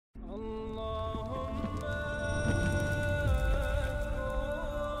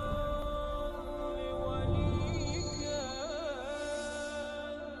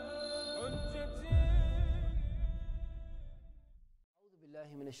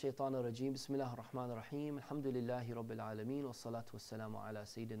الشيطان الرجيم بسم الله الرحمن الرحيم الحمد لله رب العالمين والصلاة والسلام على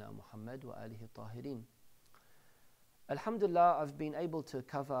سيدنا محمد وآله الطاهرين. Alhamdulillah, I've been able to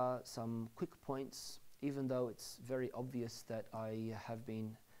cover some quick points, even though it's very obvious that I have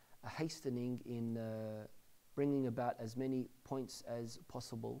been hastening in bringing about as many points as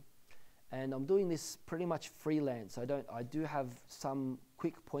possible. And I'm doing this pretty much freelance. I do have some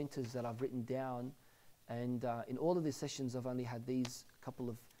quick pointers that I've written down, and in all of these sessions I've only had these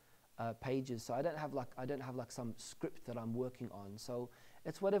couple of pages, so I don't have like some script that I'm working on. So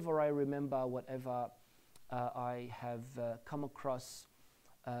it's whatever I remember, whatever I have come across,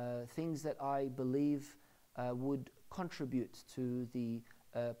 things that I believe would contribute to the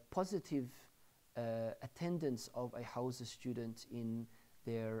positive attendance of a Hawzah student in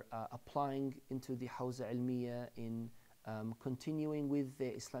their applying into the Hawzah Ilmiya, in continuing with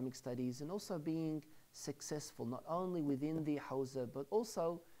their Islamic studies, and also being successful not only within the Hawzah but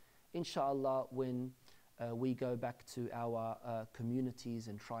also inshallah when we go back to our communities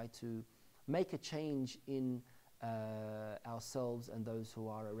and try to make a change in ourselves and those who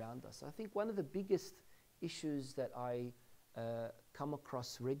are around us. I think one of the biggest issues that I come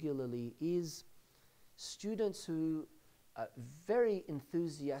across regularly is students who are very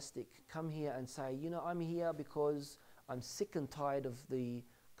enthusiastic, come here and say, you know, I'm here because I'm sick and tired of the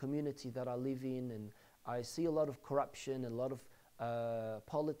community that I live in, and I see a lot of corruption and a lot of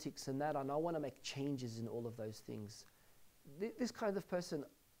politics and that, and I want to make changes in all of those things. This kind of person,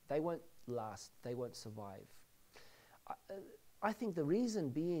 they won't last, they won't survive. I think the reason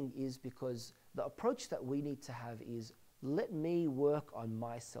being is because the approach that we need to have is, let me work on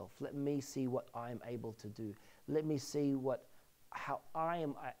myself, let me see what I'm able to do, let me see how I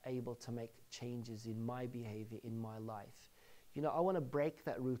am able to make changes in my behavior, in my life. You know, I want to break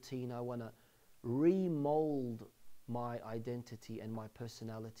that routine, I want to remold my identity and my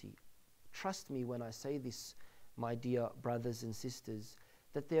personality. Trust me when I say this, my dear brothers and sisters,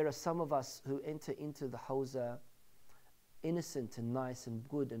 that there are some of us who enter into the Hawzah innocent and nice and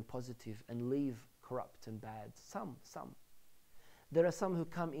good and positive and leave corrupt and bad. Some. There are some who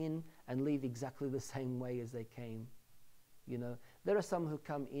come in and leave exactly the same way as they came. You know, there are some who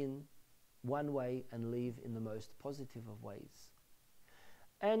come in one way and leave in the most positive of ways.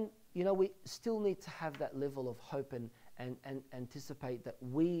 And you know, we still need to have that level of hope and anticipate that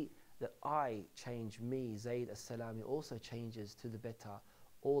I change, me, Zaid Alsalami, also changes to the better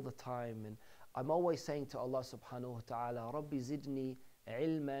all the time. And I'm always saying to Allah subhanahu wa ta'ala, Rabbi zidni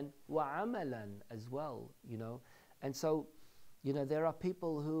ilman wa amalan as well, you know. And so, you know, there are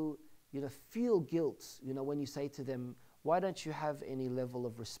people who, you know, feel guilt, you know, when you say to them, why don't you have any level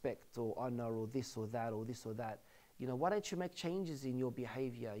of respect or honor or this or that or this or that? You know, why don't you make changes in your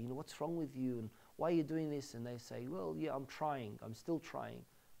behavior? You know, what's wrong with you and why are you doing this? And they say, well, yeah, I'm trying, I'm still trying.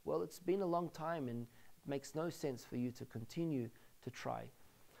 Well, it's been a long time and it makes no sense for you to continue to try.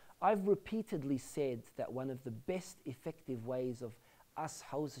 I've repeatedly said that one of the best effective ways of us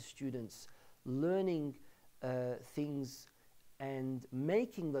Hawzah students learning things and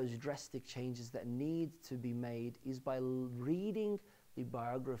making those drastic changes that need to be made is by reading the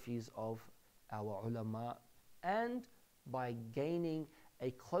biographies of our ulama and by gaining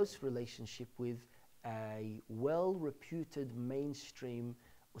a close relationship with a well-reputed mainstream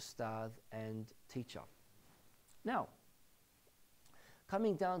ustad and teacher. Now,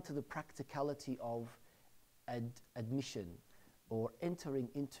 coming down to the practicality of admission or entering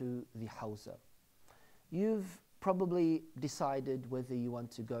into the Hawzah, you've probably decided whether you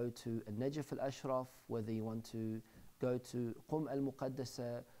want to go to Najaf al-Ashraf, whether you want to go to Qum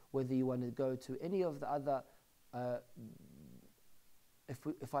al-Muqaddasa, whether you want to go to any of the other,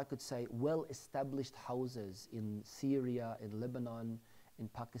 if I could say, well-established Hawzahs in Syria, in Lebanon, in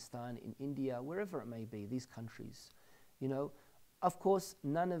Pakistan, in India, wherever it may be, these countries. You know, of course,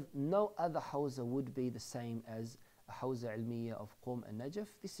 no other Hawzah would be the same as a Hawzah Ilmiya of Qum and Najaf.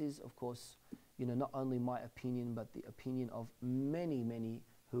 This is, of course, you know, not only my opinion, but the opinion of many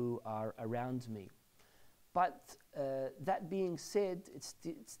who are around me. But that being said,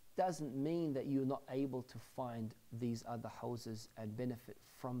 it doesn't mean that you're not able to find these other Hawzahs and benefit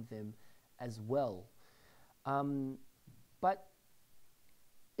from them as well. But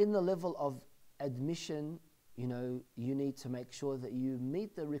in the level of admission, you know, you need to make sure that you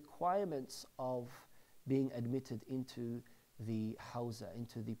meet the requirements of being admitted into the Hawzah,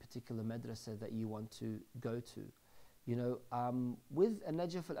 into the particular madrasa that you want to go to. You know, with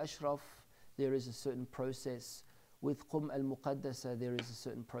Najaf al-Ashraf, there is a certain process. With Qum al-Muqaddasa, there is a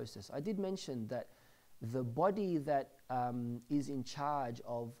certain process. I did mention that the body that is in charge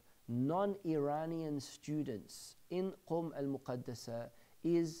of non-Iranian students in Qum al-Muqaddasa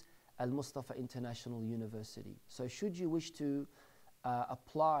is Al-Mustafa International University. So should you wish to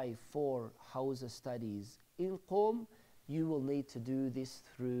apply for Hawzah studies in Qom, you will need to do this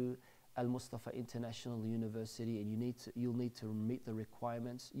through Al-Mustafa International University, and you'll need to meet the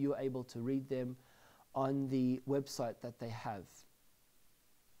requirements. You're able to read them on the website that they have.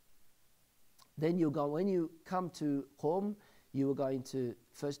 Then when you come to Qom, you are going to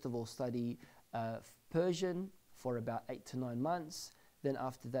first of all study Persian for about 8 to 9 months. Then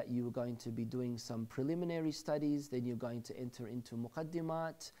after that you are going to be doing some preliminary studies. Then you're going to enter into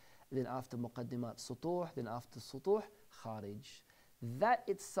Muqaddimat. Then after Muqaddimat Sutuh. Then after Sutuh Kharij. That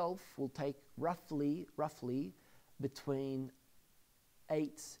itself will take roughly between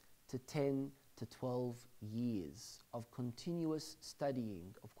 8 to 10 to 12 years of continuous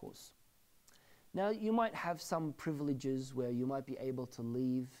studying, of course. Now you might have some privileges where you might be able to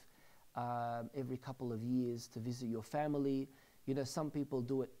leave every couple of years to visit your family. You know, some people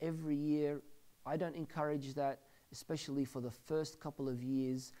do it every year. I don't encourage that, especially for the first couple of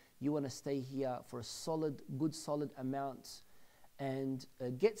years. You want to stay here for a good solid amount and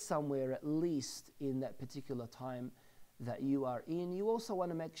get somewhere at least in that particular time that you are in. You also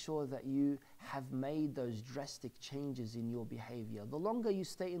want to make sure that you have made those drastic changes in your behavior. The longer you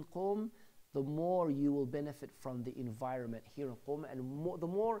stay in Qom, the more you will benefit from the environment here in Qom, and the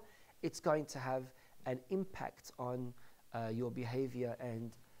more it's going to have an impact on your behavior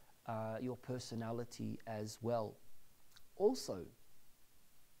and your personality as well. Also,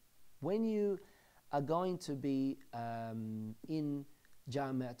 when you are going to be in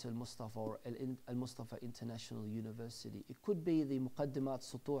Jamiat al-Mustafa or Al-Mustafa International University, it could be the Muqaddimat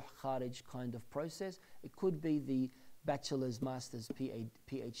Sutuh Kharij kind of process. It could be the bachelor's, master's,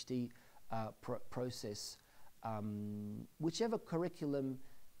 PhD process. Whichever curriculum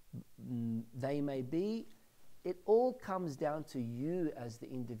they may be, it all comes down to you as the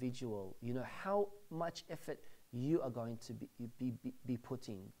individual. You know, how much effort you are going to be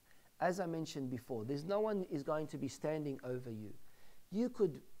putting. As I mentioned before, there's no one is going to be standing over you. You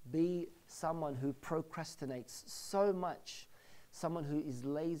could be someone who procrastinates so much, someone who is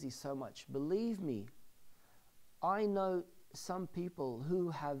lazy so much. Believe me, I know some people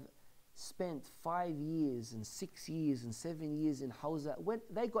who have spent 5 years and 6 years and 7 years in Hawzah when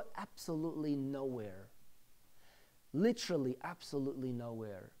they got absolutely nowhere. Literally absolutely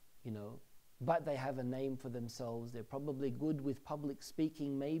nowhere, you know. But they have a name for themselves. They're probably good with public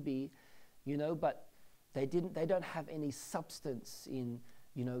speaking, maybe, you know, but they don't have any substance in,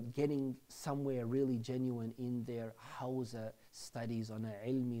 you know, getting somewhere really genuine in their Hawzah studies on an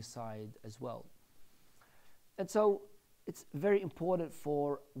ilmi side as well. And so it's very important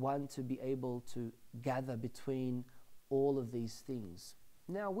for one to be able to gather between all of these things.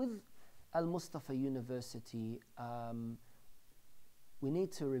 Now with Al-Mustafa University, we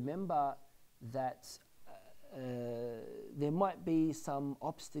need to remember that there might be some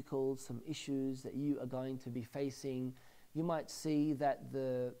obstacles, some issues that you are going to be facing. You might see that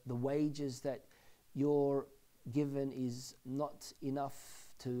the wages that you're given is not enough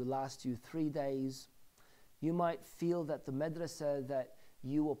to last you 3 days. You might feel that the madrasa that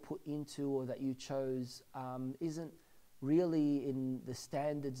you were put into or that you chose isn't really in the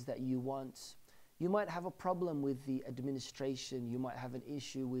standards that you want. You might have a problem with the administration. You might have an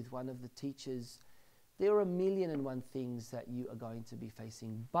issue with one of the teachers. There are 1,000,001 things that you are going to be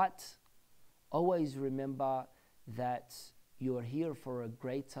facing. But always remember that you are here for a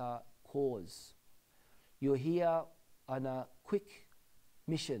greater cause. You're here on a quick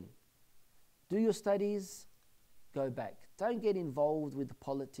mission. Do your studies, go back. Don't get involved with the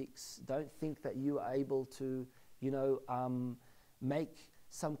politics. Don't think that you are able to, you know, make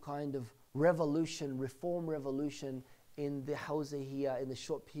some kind of revolution, reform revolution in the Hawzah here in the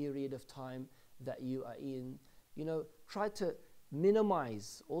short period of time that you are in. You know, try to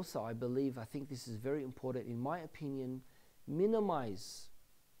minimize. Also, I think this is very important in my opinion, minimize,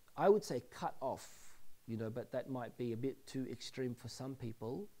 I would say cut off, you know, but that might be a bit too extreme for some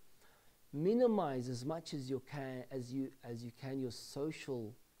people. Minimize as much as you can your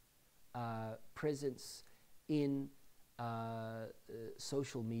social presence in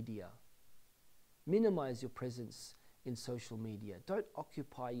social media. Minimize your presence in social media. Don't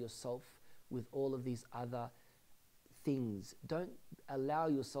occupy yourself with all of these other things. Don't allow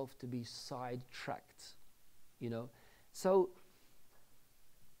yourself to be sidetracked, you know. So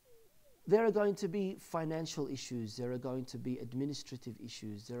there are going to be financial issues, there are going to be administrative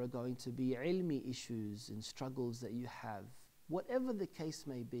issues, there are going to be ilmi issues and struggles that you have. Whatever the case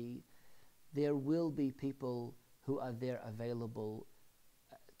may be, there will be people who are there available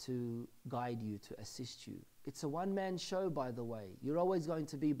to guide you, to assist you. It's a one-man show, by the way. You're always going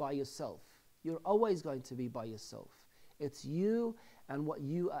to be by yourself. You're always going to be by yourself. It's you and what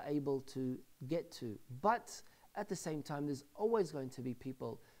you are able to get to. But at the same time, there's always going to be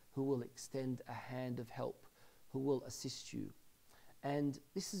people who will extend a hand of help, who will assist you. And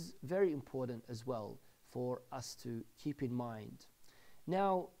this is very important as well for us to keep in mind.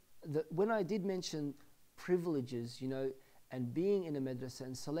 Now, when I did mention privileges, and being in a madrasa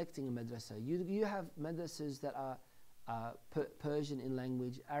and selecting a madrasa, you have madrasas that are Persian in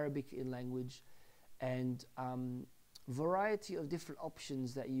language, Arabic in language, and variety of different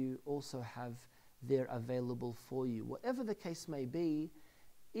options that you also have there available for you. Whatever the case may be,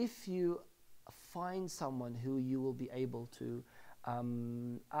 if you find someone who you will be able to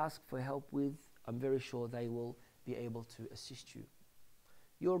ask for help with, I'm very sure they will be able to assist you.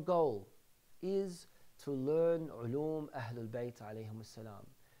 Your goal is to learn ulum Ahlul Bayt alayhim salam.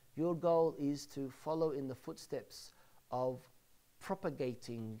 Your goal is to follow in the footsteps of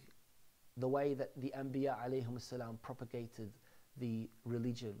propagating the way that the Anbiya alayhim salam propagated the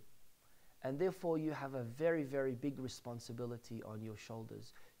religion. And therefore you have a very, very big responsibility on your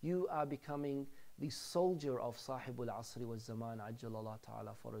shoulders. You are becoming the soldier of Sahibul Asri wa Zaman Ajjalallah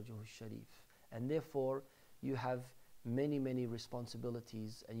Ta'ala Farajuhu Sharif. And therefore you have many, many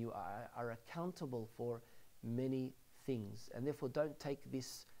responsibilities, and you are accountable for many things. And therefore don't take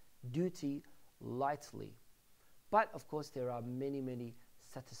this duty lightly. But of course there are many, many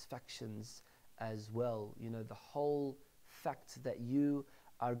satisfactions as well. The whole fact that you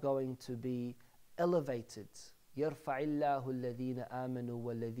are going to be elevated. يَرْفَعِ اللَّهُ الَّذِينَ آمَنُوا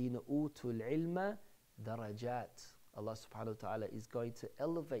وَالَّذِينَ أُوتُوا الْعِلْمَ دَرَجَاتٍ. Allah subhanahu wa ta'ala is going to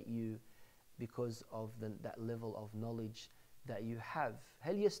elevate you because of that level of knowledge that you have.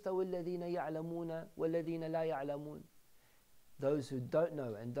 هَلْ يَسْتَوِ الَّذِينَ يَعْلَمُونَ وَالَّذِينَ لَا يَعْلَمُونَ. Those who don't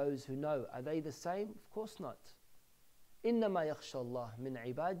know and those who know, are they the same? Of course not. إِنَّمَا يَخْشَى اللَّهِ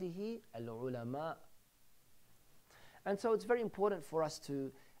مِنْ عِبَادِهِ الْعُلَمَاء. And so it's very important for us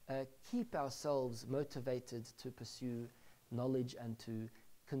to keep ourselves motivated to pursue knowledge and to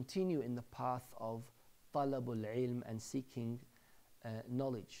continue in the path of talabul ilm and seeking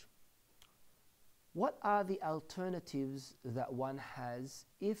knowledge. What are the alternatives that one has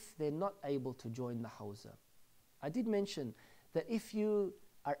if they're not able to join the Hawzah? I did mention that if you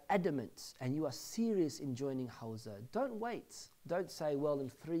are adamant and you are serious in joining Hawzah, don't wait. Don't say, well, in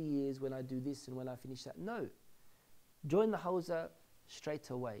 3 years when I do this and when I finish that. No. Join the Hawzah straight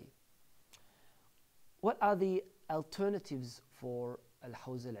away. What are the alternatives for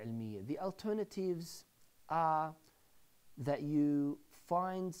Al-Hawzah Al-Ilmiyyah? The alternatives are that you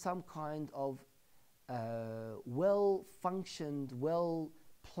find some kind of well-functioned,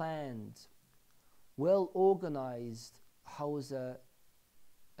 well-planned, well-organized Hawzah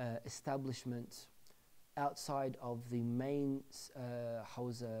establishment outside of the main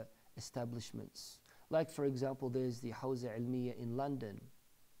Hawzah establishments. Like, for example, there's the Hawzah Ilmiyyah in London,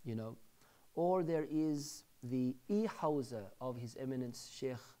 or there is the E-Hawzah of His Eminence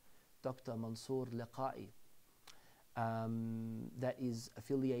Sheikh Dr. Mansour Liqa'i that is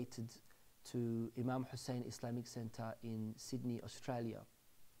affiliated to Imam Hussein Islamic Center in Sydney, Australia.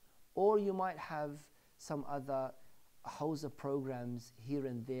 Or you might have some other Hawzah programs here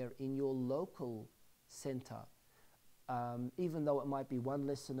and there in your local center. Even though it might be 1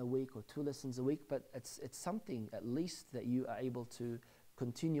 lesson a week or 2 lessons a week, but it's something at least that you are able to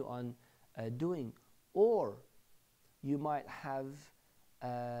continue on doing. Or you might have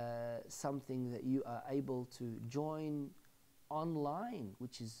something that you are able to join online,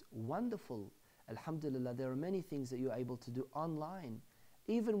 which is wonderful. Alhamdulillah, there are many things that you are able to do online.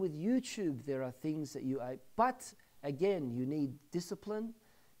 Even with YouTube, there are things that you are, but again, you need discipline,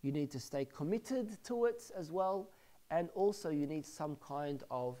 you need to stay committed to it as well, and also you need some kind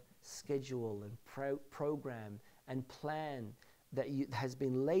of schedule and program and plan that has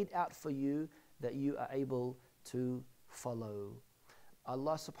been laid out for you that you are able to follow.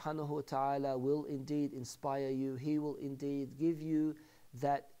 Allah subhanahu wa ta'ala will indeed inspire you. He will indeed give you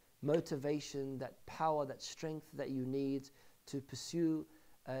that motivation, that power, that strength that you need to pursue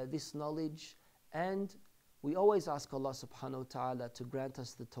this knowledge. And we always ask Allah subhanahu wa ta'ala to grant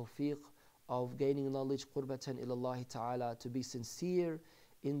us the tawfiq of gaining knowledge, qurbatan ilallahi ta'ala, to be sincere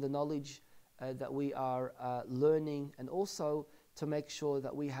in the knowledge that we are learning, and also to make sure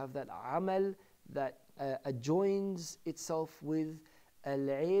that we have that amal that adjoins itself with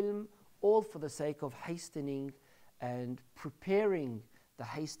al-ilm, all for the sake of hastening and preparing the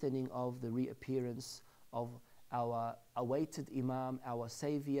hastening of the reappearance of our awaited Imam, our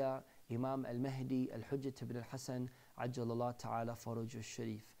Savior, Imam al-Mahdi, al-Hujjat ibn al-Hasan, Ajjalallah ta'ala Farajuhu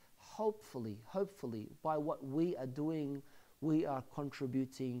Sharif. hopefully, by what we are doing, we are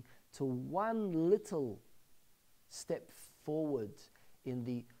contributing to one little step forward in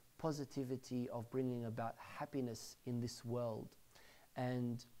the positivity of bringing about happiness in this world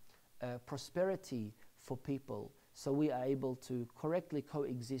and prosperity for people, so we are able to correctly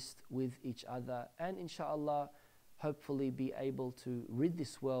coexist with each other and inshallah hopefully be able to rid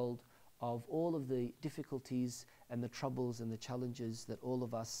this world of all of the difficulties and the troubles and the challenges that all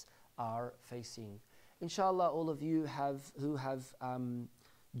of us are facing. Inshallah, all of you who have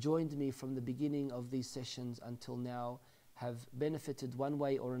joined me from the beginning of these sessions until now have benefited one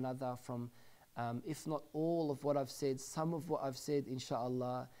way or another from, if not all of what I've said, some of what I've said,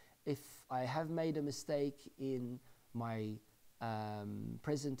 inshallah. If I have made a mistake in my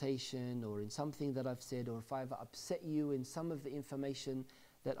presentation or in something that I've said, or if I've upset you in some of the information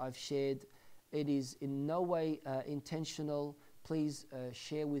that I've shared, it is in no way intentional. Please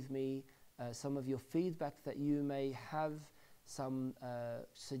share with me some of your feedback that you may have, some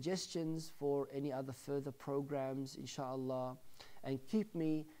suggestions for any other further programs, inshallah, and keep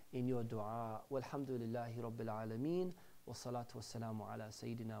me in your dua. Walhamdulillahi Rabbil Alameen, wa salatu wa salamu ala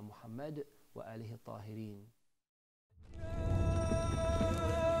Sayyidina Muhammad wa alihi tahirin.